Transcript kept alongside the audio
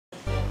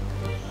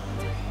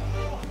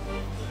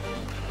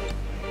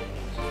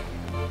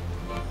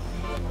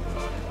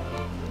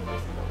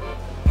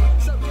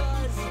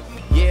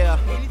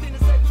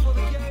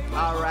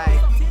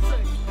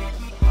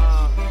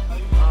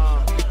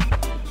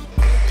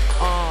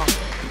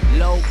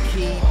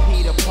Steve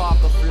Peter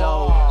Parker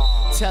flow.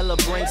 Tell her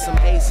bring some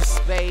ace of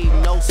spade,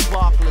 no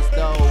sparklers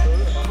though.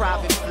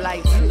 Private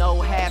flights, no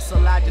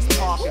hassle, I just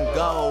park and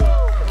go.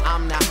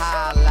 I'm the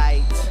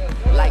highlight,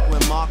 like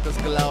when markers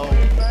glow.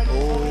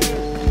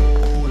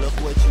 Ooh, look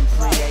what you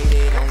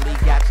created, only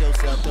got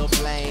yourself to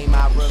blame.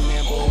 I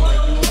remember when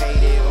you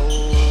hated,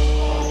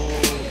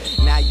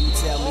 ooh. Now you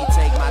tell me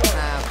take my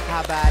time,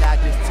 how about I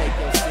just take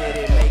your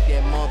city, make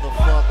that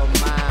motherfucker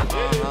mine,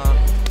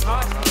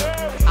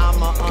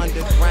 I'm an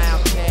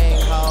underground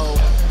king, ho.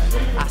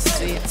 I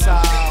sit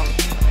tall,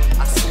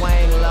 I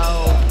swing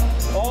low.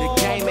 The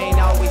game ain't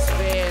always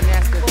fair, and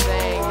that's the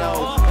thing,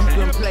 though. You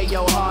can play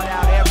your heart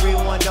out,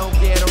 everyone don't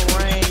get a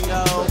ring,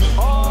 though.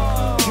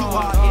 You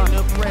are in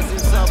the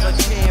presence of a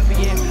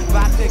champion,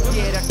 about to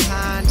get a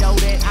condo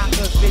that I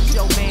could fit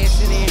your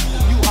mansion in.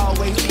 You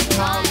always be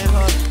calling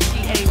her,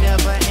 she ain't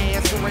never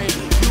answering.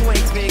 You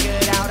ain't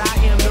figured out I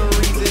am the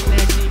reason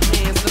that she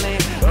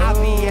canceling. I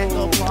be at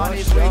the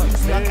parties where you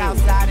stuck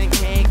outside and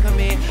can't come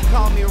in.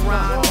 Call me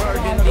Ron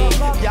Burgundy,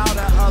 y'all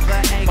the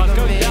other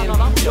anchor men.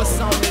 What's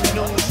on the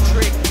news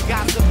trick?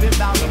 Gossiping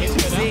about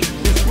music.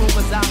 There's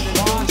rumors out the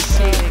news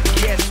shit. And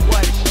guess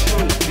what? It's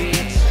true,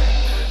 bitch.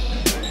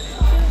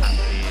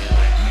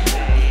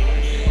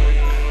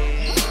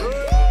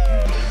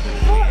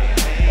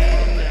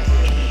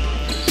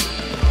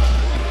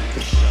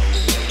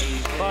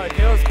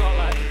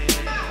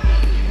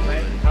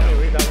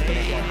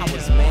 I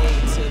was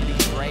made to be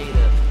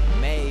greater,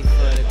 made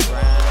for the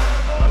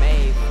grind,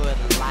 made for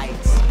the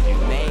lights,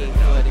 made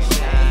for the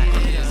shine.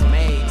 It's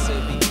made to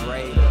be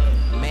greater,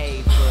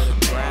 made for the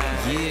grind,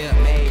 yeah,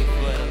 made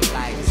for the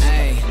lights,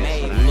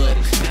 made for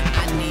the shine.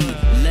 I need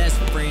less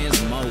friends,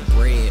 more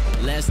bread,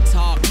 less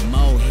talk,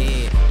 more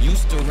head.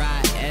 Used to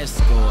ride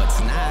escorts,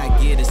 now I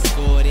get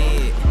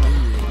escorted.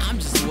 I'm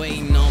just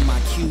waiting on my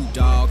cue,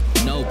 dog,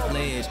 no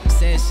pledge.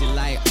 Said she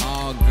like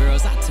all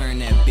girls, I turn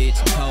that bitch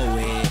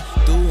co-ed.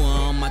 Threw her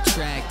on my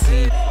track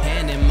team,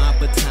 handing my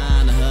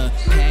baton to her.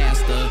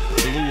 Passed her,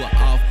 blew her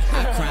off.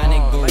 I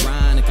chronic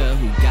Veronica,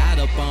 who got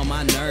up on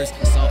my nerves,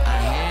 so I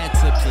had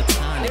to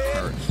platonic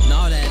her.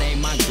 No, that ain't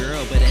my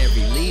girl, but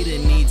every leader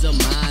needs a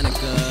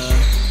Monica.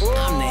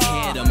 I'm the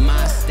head of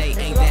my state,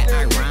 ain't that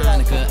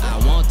ironica? I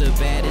want the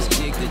baddest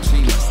chick to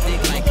treat my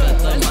stick like a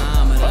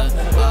thermometer.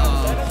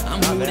 Oh,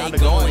 I'm who they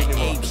going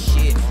ape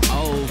shit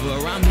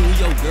over. I'm who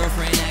your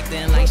girlfriend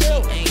acting like she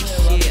ain't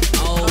shit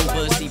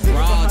over. See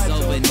broads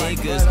over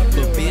niggas,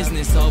 but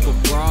business over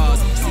bras.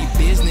 See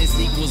business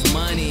equals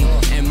money,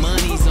 and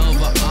money's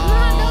over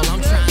all.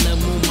 I'm trying to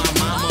move my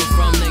mama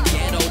from the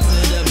ghetto to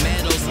the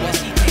meadows, where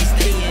she can't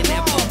stay in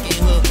that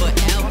fucking hood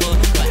forever.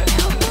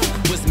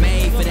 Forever was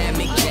made for that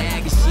Mick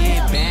Jagger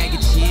shit. Bag a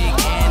chick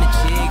and a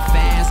chick,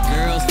 fast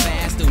girls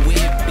faster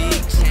with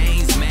big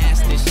chains,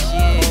 master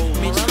shit.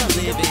 Bitch, I'm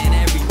living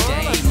every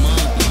day,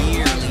 month,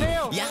 yearly.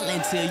 Y'all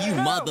until you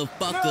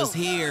motherfuckers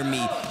hear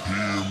me.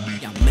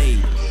 Y'all made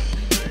it.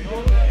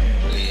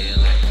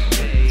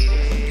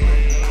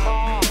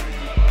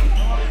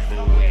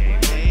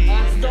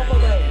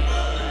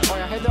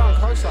 Head down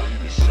closer.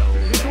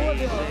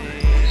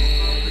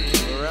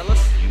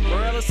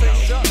 Morellis takes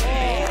a shot.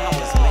 I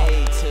was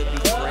made to be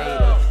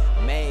greater,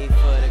 made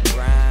for the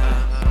grind,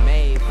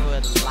 made for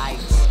the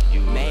lights,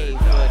 made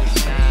for the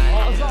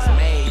shine. It's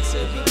made to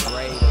be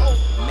greater,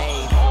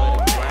 made for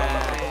the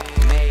grind,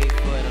 made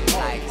for the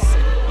lights,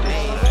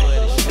 made for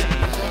the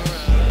shine.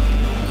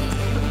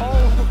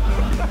 Oh,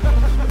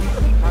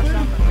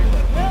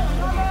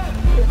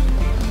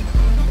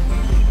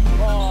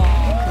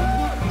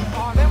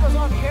 that was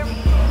on camera.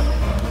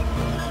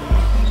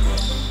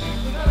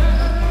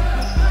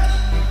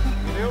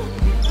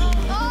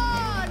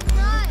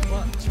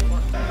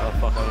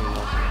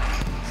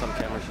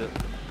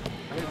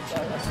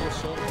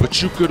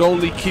 But you could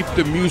only keep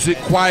the music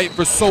quiet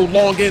for so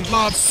long in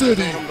Lob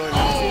City.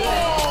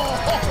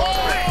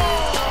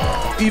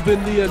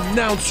 Even the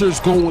announcer's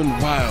going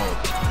wild.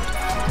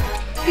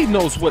 He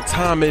knows what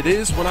time it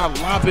is when I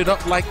lob it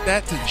up like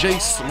that to Jay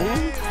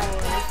Smooth.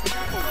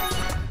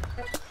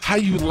 How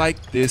you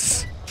like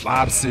this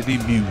Lob City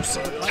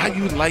music? How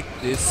you like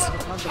this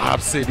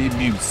Lob City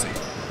music?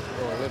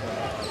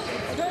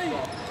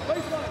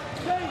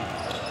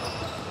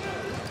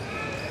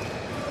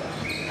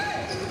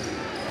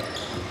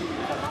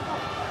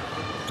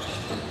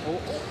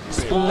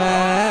 Splash.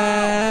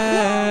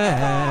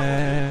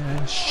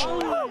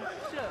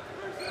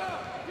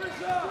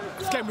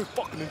 This game is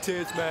fucking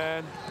intense,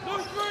 man. No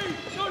three!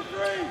 No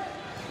three!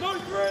 No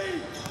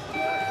three!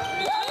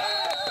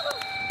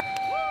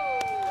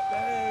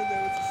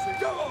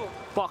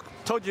 Fuck,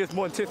 told you it's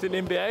more intense than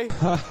NBA.